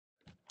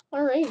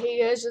Alright,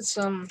 hey guys, it's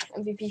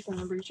MVP from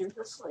the Breacher.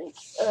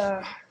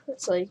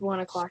 It's like 1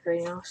 o'clock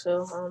right now,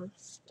 so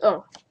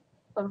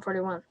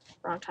 11:41,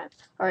 wrong time.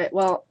 Alright,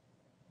 well,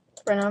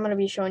 right now I'm gonna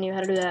be showing you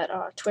how to do that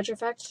Twitch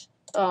effect.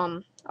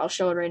 I'll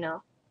show it right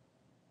now.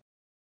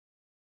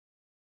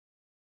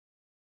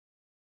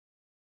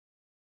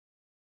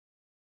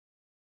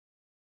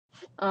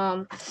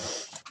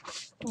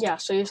 Yeah,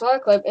 so you saw a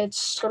clip. It's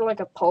sort of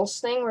like a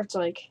pulse thing where it's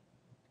like,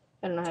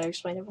 I don't know how to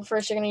explain it, but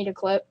first you're gonna need a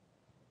clip.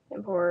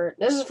 Import.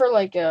 This is for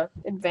like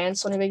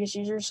advanced Sony Vegas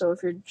users, so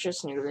if you're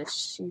just new to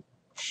this,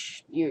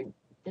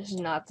 this is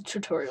not the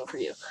tutorial for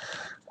you.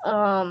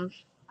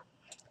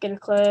 Get a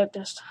clip,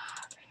 desktop,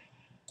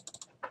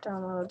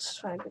 downloads,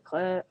 find a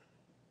clip.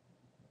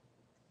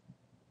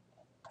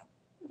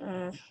 I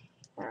don't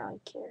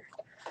really care.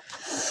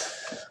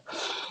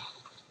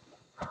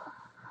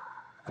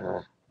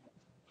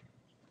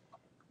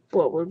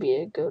 What would be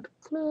a good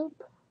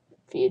clip?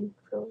 Feed,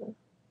 frozen.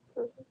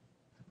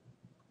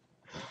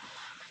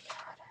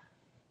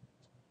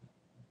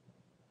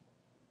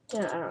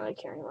 Yeah, I don't really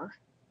care anymore.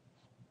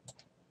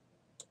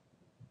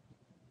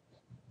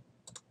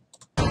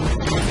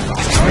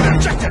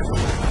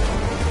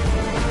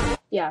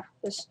 Yeah,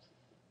 just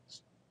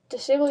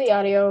disable the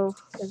audio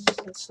because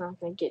it's not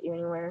going to get you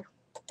anywhere.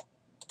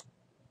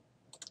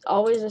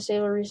 Always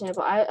disable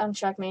resample. I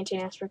uncheck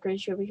maintain aspect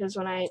ratio because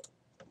when I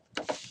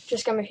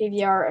just got my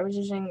PVR, I was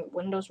using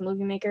Windows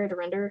Movie Maker to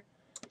render,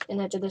 and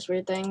that did this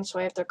weird thing, so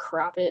I have to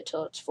crop it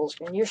till it's full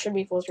screen. Yours should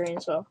be full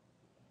screen, so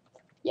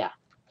yeah.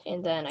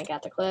 And then I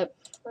got the clip,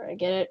 where I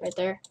get it, right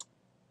there.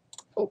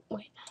 Oh,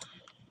 wait.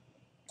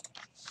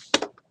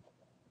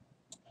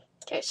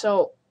 Okay,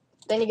 so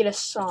then you get a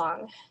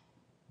song.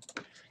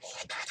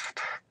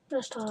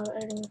 Desktop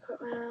editing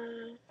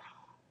equipment.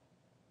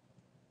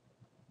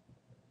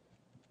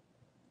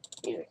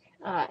 Music.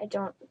 I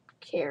don't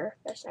care.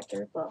 Best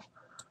actor, well.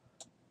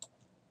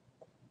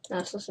 Now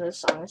let's listen to this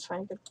song. Let's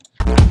find good.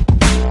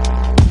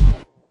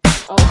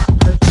 Oh, this is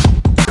perfect.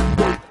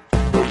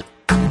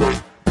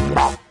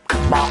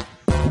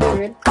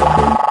 Weird.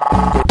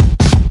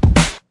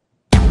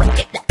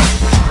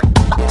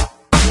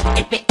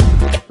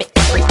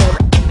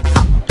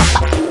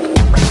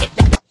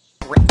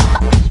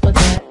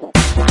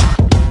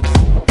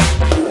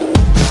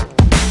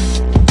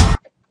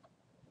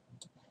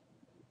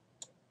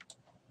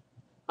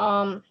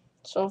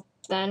 So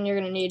then you're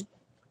gonna need.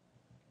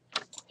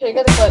 Here, you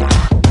got the clip.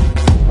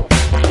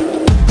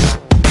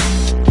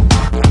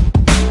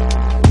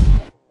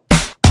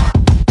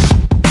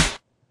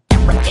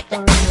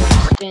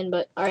 Spin,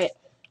 but alright.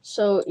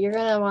 So you're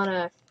gonna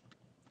wanna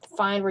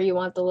find where you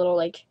want the little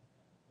like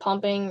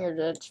pumping or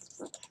the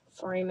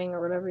framing or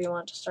whatever you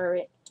want to start.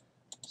 Right.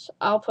 So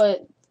I'll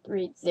put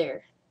right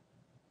there.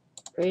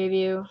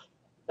 Preview,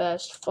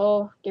 best,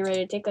 full. Get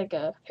ready to take like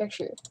a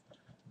picture.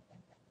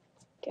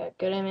 Got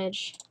good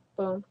image.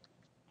 Boom.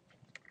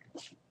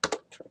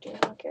 I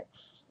don't care.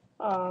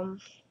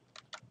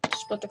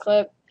 Split the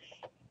clip.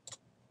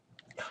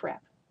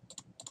 Crap.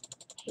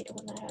 I hate it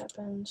when that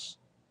happens.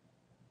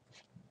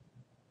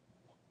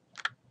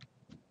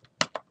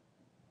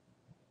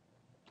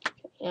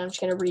 Okay, I'm just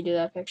gonna redo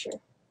that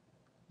picture.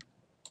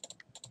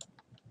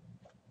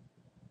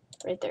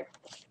 Right there.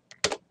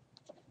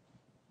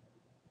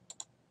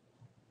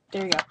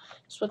 There you go.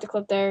 Split the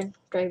clip there.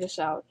 Drag this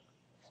out.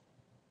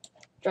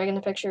 Drag in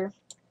the picture.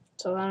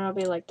 So then it'll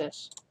be like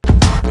this.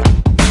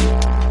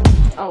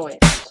 Oh wait.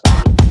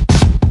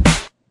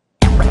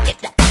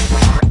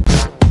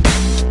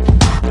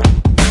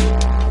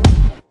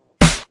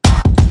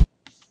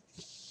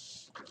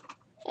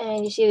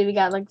 And you see that we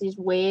got like these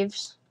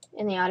waves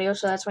in the audio,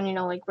 so that's when you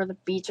know like where the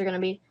beats are gonna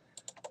be.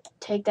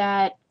 Take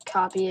that,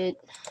 copy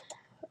it,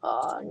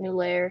 new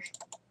layer,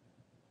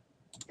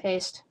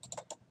 paste.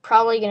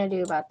 Probably gonna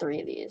do about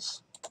 3 of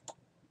these.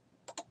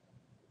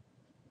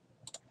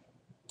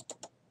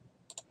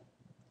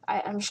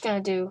 I'm just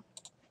gonna do.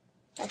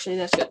 Actually,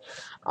 that's good.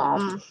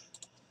 So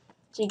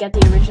you get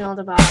the original at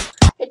the bottom.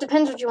 It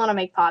depends what you want to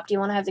make pop. Do you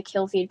want to have the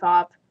kill feed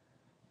pop?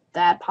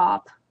 That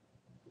pop?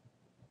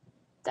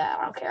 That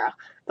I don't care.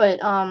 But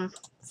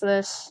for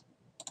this,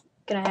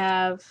 you're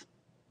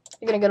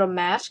gonna go to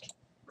mask.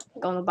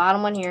 Go on the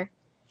bottom one here.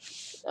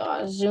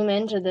 Zoom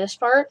into this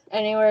part.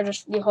 Anywhere,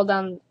 just you hold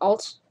down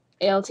Alt,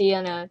 ALT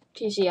on a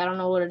PC. I don't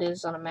know what it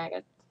is on a Mac.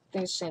 I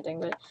think it's the same thing,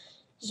 but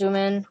zoom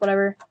in,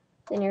 whatever.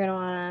 Then you're gonna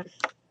wanna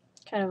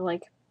kind of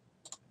like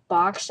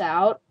box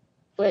out.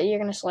 But you're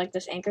gonna select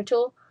this anchor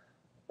tool.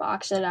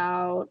 Box it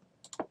out.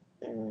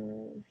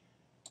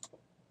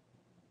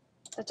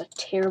 That's a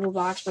terrible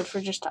box, but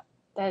for just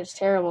that is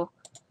terrible.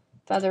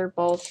 Feather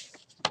both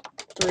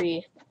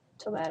 3.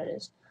 That's how bad it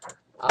is.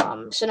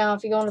 So now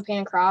if you go into pan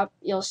and crop,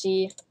 you'll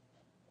see.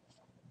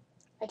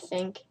 I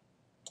think.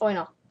 Oh wait,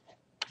 no.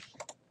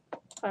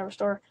 File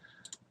restore.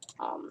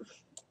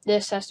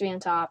 This has to be on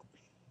top.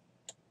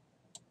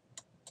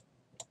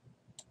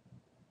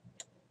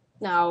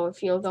 Now,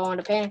 if you'll go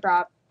into pan and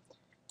crop,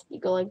 you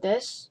go like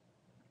this.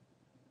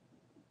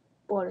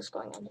 What is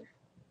going on here?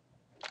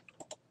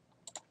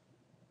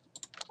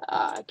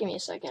 Give me a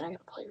second. I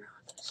gotta play around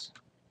with this.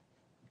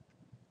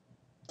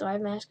 Do I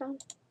have mask on?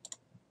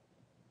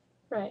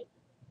 Right.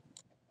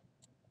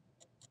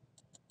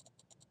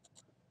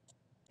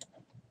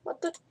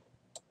 What the?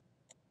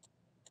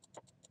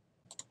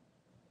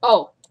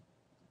 Oh,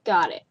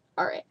 got it.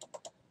 Alright.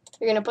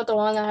 You're gonna put the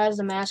one that has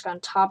the mask on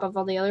top of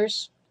all the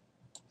others.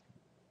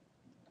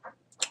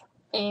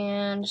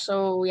 And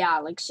so, yeah,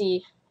 like,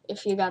 see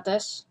if you got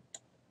this.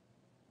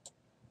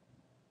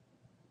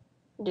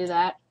 Do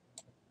that.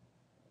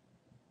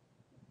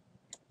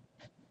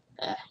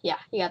 Yeah,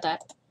 you got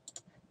that.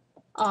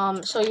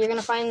 So you're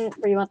gonna find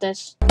where you want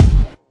this.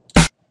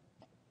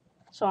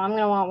 So I'm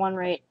gonna want one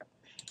right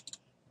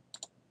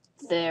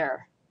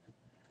there.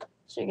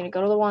 So you're gonna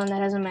go to the one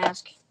that has a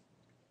mask.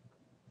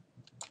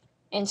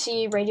 And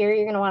see right here,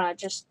 you're gonna wanna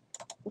just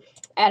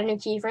add a new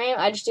keyframe.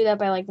 I just do that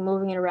by like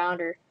moving it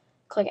around or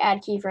click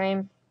add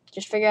keyframe.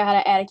 Just figure out how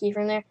to add a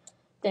keyframe there.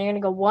 Then you're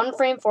gonna go one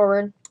frame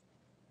forward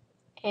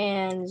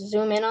and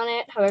zoom in on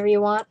it however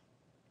you want.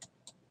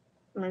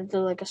 I'm gonna do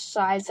like a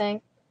side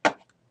thing.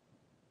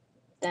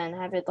 Then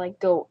have it like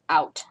go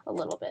out a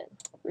little bit.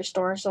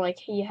 Restore, so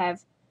like you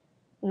have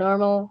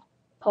normal,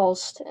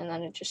 pulsed, and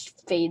then it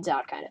just fades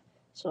out kind of.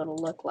 So it'll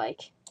look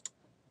like.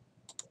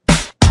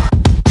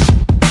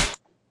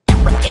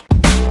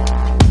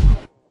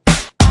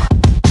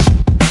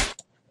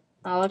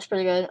 Oh, looks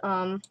pretty good.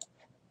 So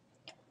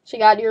you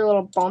got your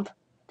little bump.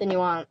 Then you're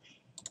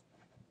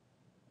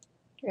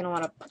gonna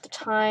want to put the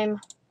time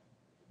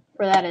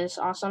where that is.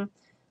 Awesome.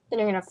 Then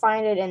you're gonna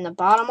find it in the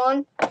bottom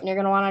one, and you're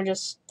gonna want to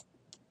just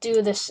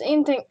do the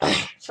same thing.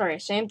 Sorry,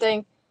 same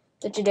thing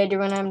that you did.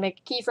 You're gonna make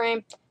a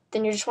keyframe.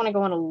 Then you just want to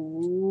go in a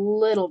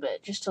little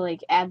bit just to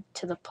like add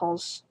to the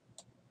pulse.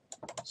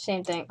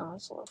 Same thing. Oh,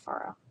 it's a little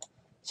far out.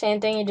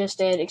 Same thing you just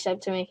did,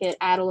 except to make it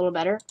add a little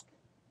better.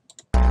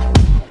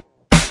 Yeah,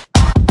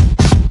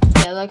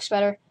 it looks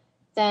better.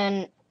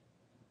 Then,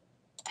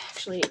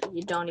 actually,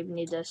 you don't even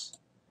need this.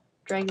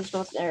 Drag these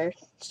both there.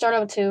 Start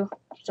out with 2. You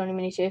don't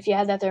even need to. If you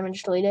had that there,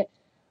 just delete it.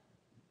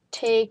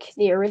 Take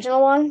the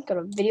original one, go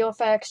to Video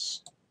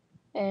Effects,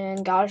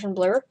 and Gauge and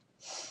Blur.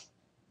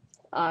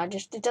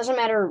 It doesn't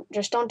matter.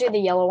 Just don't do the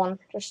yellow one.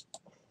 I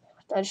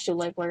just do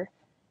light blur.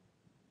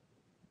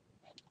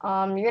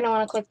 You're gonna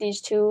want to click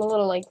these 2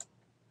 little like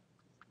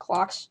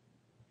clocks,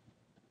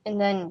 and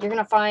then you're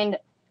gonna find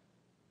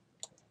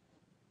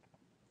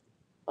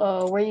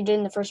where you did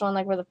in the first one,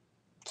 like where the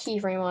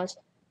keyframe was.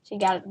 So you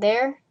got it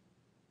there.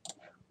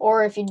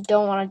 Or if you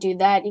don't want to do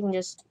that, you can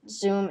just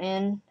zoom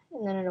in,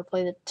 and then it'll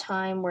play the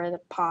time where the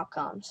pop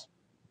comes.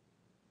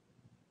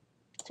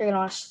 So you're gonna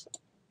want to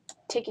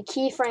take a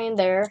keyframe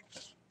there.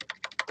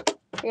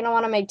 You're gonna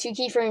want to make 2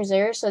 keyframes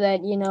there so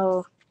that you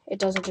know it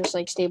doesn't just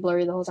like stay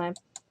blurry the whole time.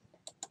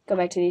 Go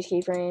back to these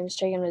keyframes,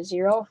 take them to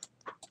 0.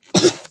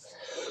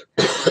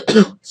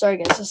 Sorry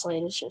guys, this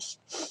light is just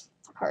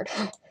hard.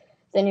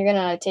 Then you're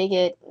gonna take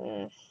it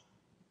and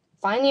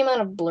find the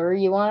amount of blur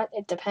you want.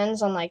 It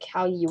depends on like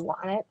how you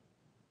want it.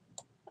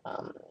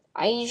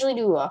 I usually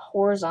do a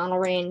horizontal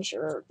range,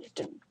 or it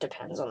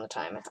depends on the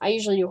time. I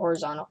usually do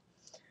horizontal.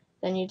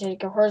 Then you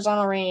take a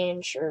horizontal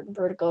range or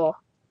vertical.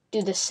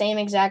 Do the same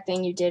exact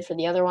thing you did for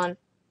the other one.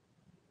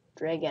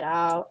 Drag it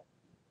out.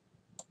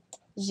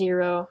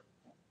 0.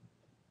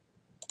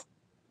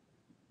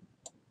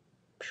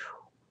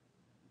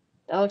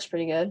 That looks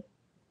pretty good.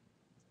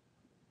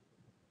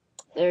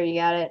 There, you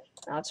got it.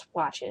 Now let's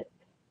watch it.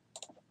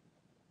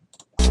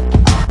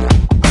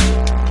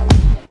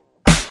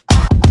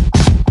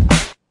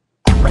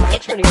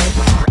 That's pretty good.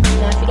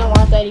 Now if you don't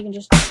want that, you can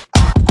just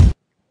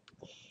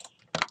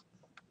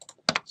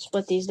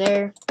split these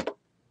there.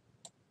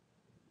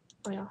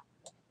 Oh yeah.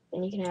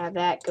 Then you can have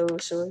that go,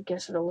 so I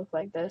guess it'll look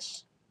like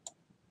this.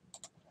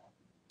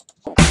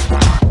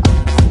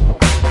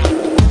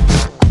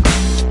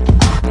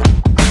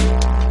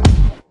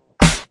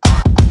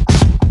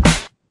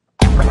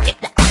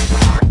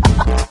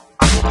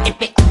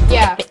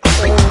 Yeah,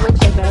 so it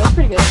looks like that. That's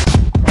pretty good.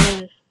 I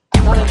mean,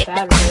 nothing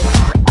bad with it.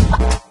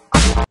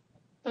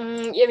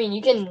 I mean,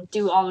 you can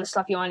do all the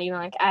stuff you want, even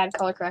like add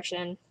color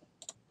correction,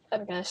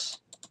 epicness,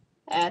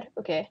 add,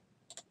 okay,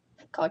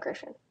 color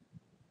correction.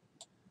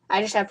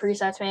 I just have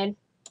presets made.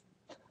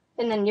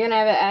 And then you're gonna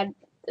have it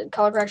add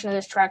color correction to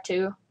this track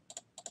too.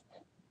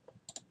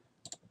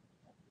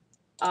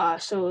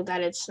 So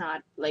that it's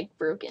not like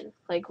broken.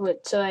 Like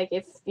so like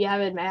if you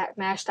have it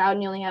maxed out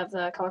and you only have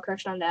the color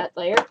correction on that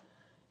layer,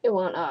 it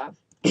won't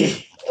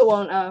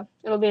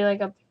it'll be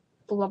like a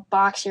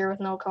box here with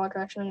no color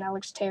correction, and that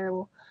looks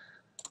terrible.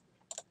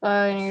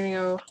 And you're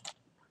gonna go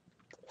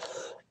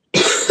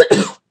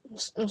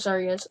I'm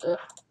sorry guys,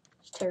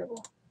 it's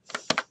terrible.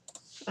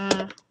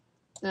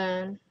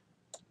 Then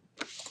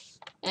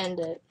end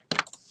it,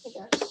 I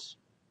guess.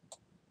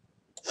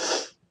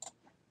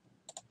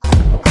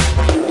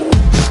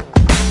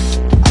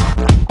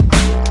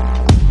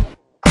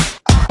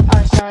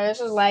 Oh, sorry,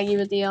 this is laggy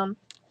with the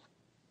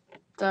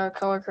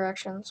color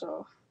correction,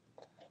 so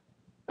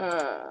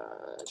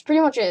it's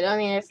pretty much it. I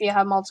mean, if you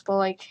have multiple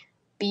like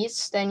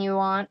beats, then you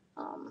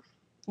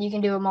You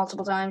can do it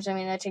multiple times. I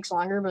mean, that takes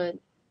longer, but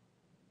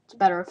it's a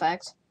better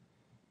effect.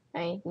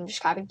 And you can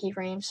just copy the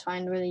keyframes,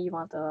 find where you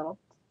want the little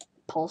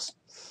pulse.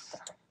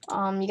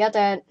 You got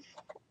that.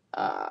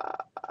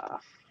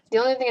 The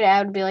only thing to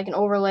add would be like an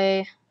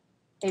overlay,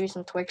 maybe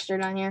some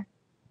Twixtor down here,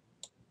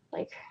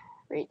 like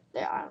right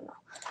there. I don't know,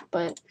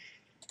 but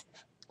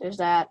there's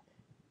that.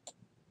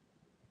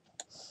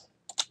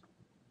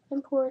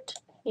 Import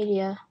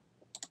media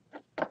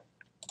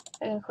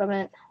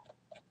equipment.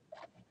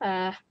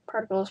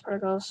 Particles.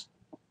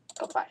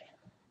 Go 5. I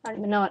don't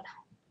even know it.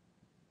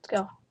 Let's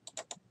go.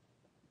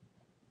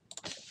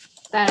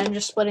 That I'm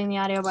just splitting the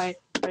audio by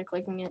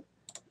clicking it.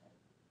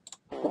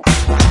 Oh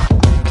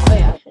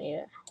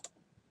yeah.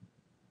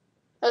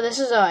 Oh, this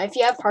is if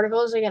you have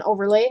particles like an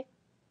overlay,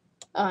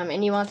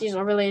 and you want these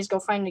overlays, go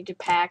find a good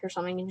pack or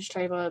something and just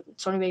type up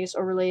Sony Vegas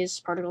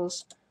overlays,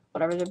 particles,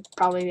 whatever. There'll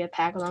probably be a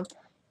pack of them.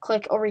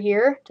 Click over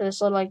here to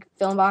this little like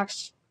film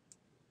box.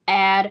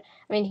 Add.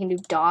 I mean, you can do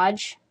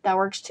dodge. That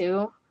works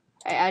too.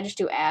 I just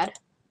do add.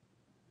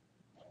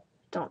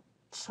 Don't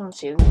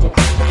see if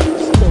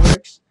it still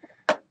works.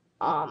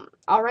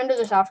 I'll render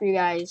this out for you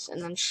guys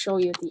and then show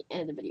you at the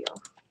end of the video.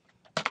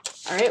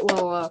 Alright,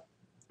 well,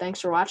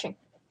 thanks for watching.